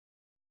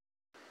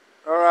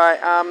Alright,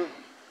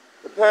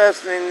 the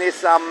person in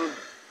this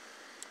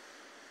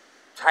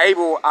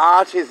table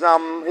art is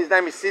his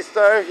name is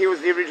Sisto. He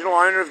was the original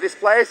owner of this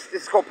place.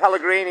 This is called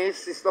Pellegrini's,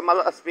 Sisto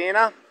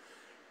Malaspina,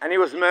 and he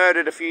was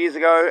murdered a few years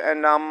ago.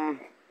 And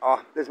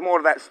there's more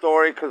to that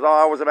story because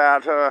I was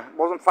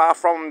wasn't far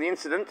from the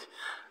incident.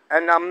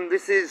 And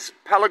this is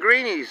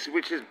Pellegrini's,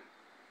 which is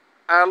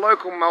a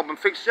local Melbourne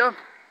fixture.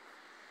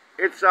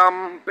 It's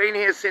been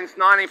here since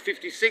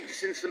 1956,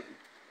 since the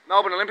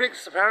Melbourne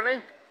Olympics,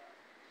 apparently.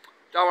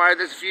 Don't worry,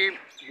 there's a few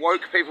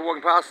woke people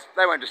walking past.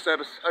 They won't disturb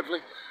us,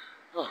 hopefully.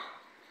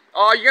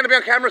 Oh, you're going to be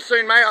on camera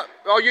soon, mate.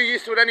 Oh, you're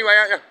used to it anyway,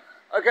 aren't you?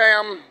 Okay,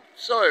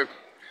 so,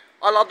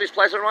 I love this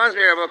place. It reminds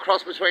me of a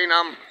cross between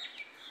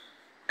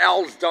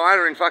Al's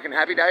Diner in fucking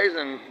Happy Days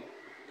and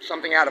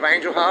something out of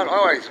Angel Heart. I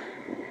always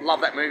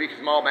love that movie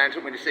because my old man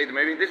took me to see the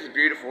movie. This is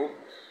beautiful.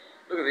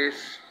 Look at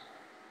this.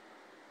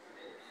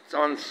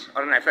 I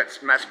don't know if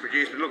that's mass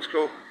produced, but it looks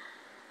cool.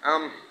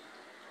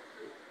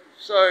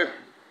 So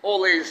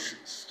all these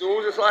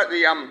stools, it's like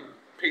the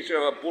picture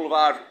of a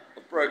boulevard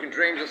of broken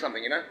dreams or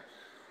something, you know.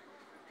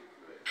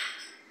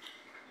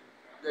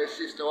 There's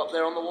Sisto up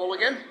there on the wall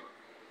again.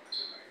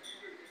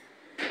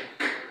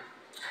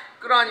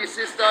 Good on you,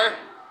 Sisto.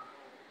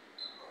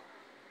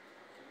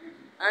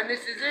 And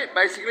this is it,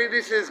 basically.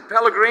 This is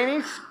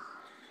Pellegrini's.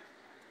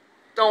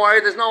 Don't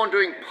worry, there's no one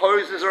doing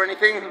poses or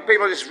anything.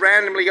 People are just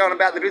randomly going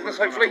about the business,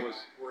 hopefully.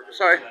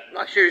 Sorry,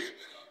 nice shoes.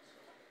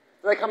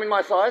 Do they come in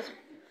my size?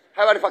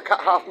 How about if I cut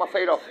half my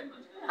feet off?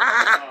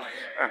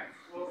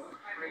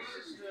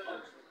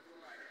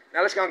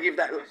 Now let's go and give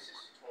that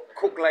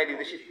cook lady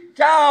the shit.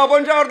 Ciao,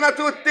 buongiorno a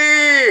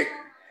tutti!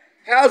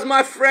 How's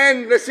my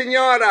friend, the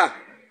signora?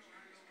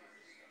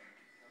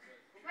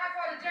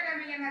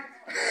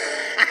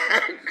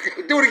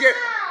 Do it again.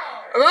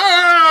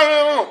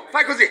 Oh,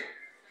 fai così.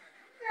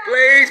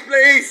 Please,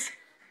 please.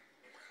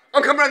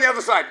 I'm coming around the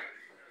other side.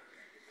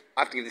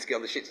 I have to give this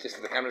girl the shits just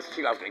for the cameras.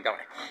 She loves me, don't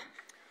I?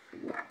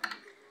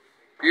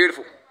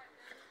 Beautiful.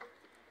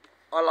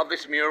 I love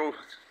this mural.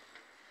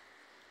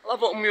 I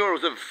love little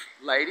murals of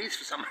ladies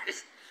for some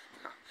reason.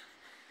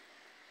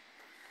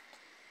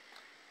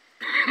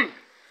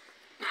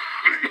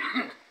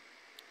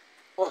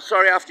 Oh,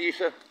 sorry, after you,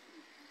 sir.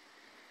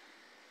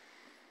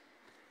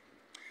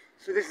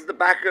 So this is the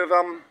back of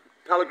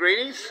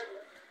Pellegrini's.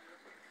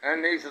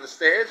 And these are the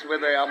stairs where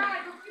they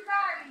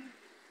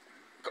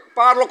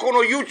Parlo con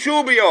uno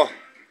YouTuber.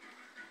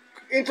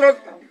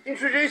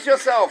 Introduce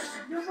yourself.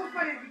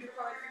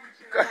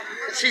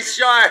 She's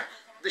shy.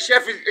 The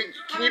chef is.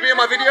 Can you be in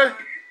my video?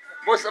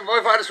 Vuoi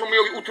fare sul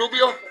mio YouTube?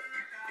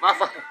 As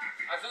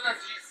soon as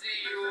she see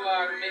you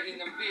are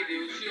making a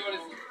video, she always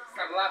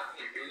start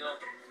laughing, you know.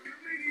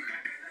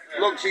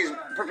 Look, she's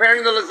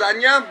preparing the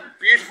lasagna.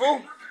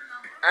 Beautiful.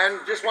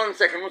 And just one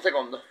second.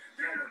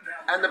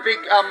 And the big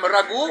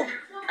ragu.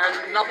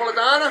 And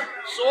Napoletana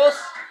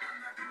sauce,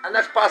 and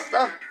that's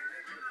pasta.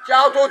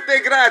 Ciao tutti,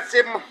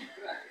 grazie. Beautiful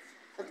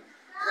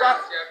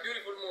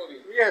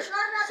movie. Yes.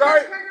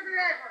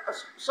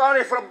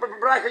 Sorry for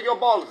breaking your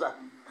balls. Okay.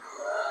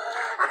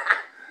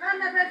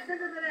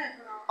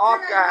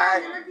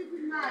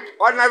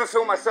 I never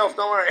film myself,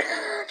 don't worry.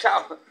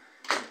 Ciao.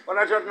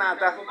 Buona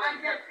giornata.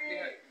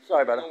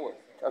 Sorry, brother.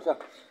 Ciao, ciao.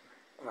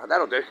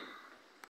 That'll do.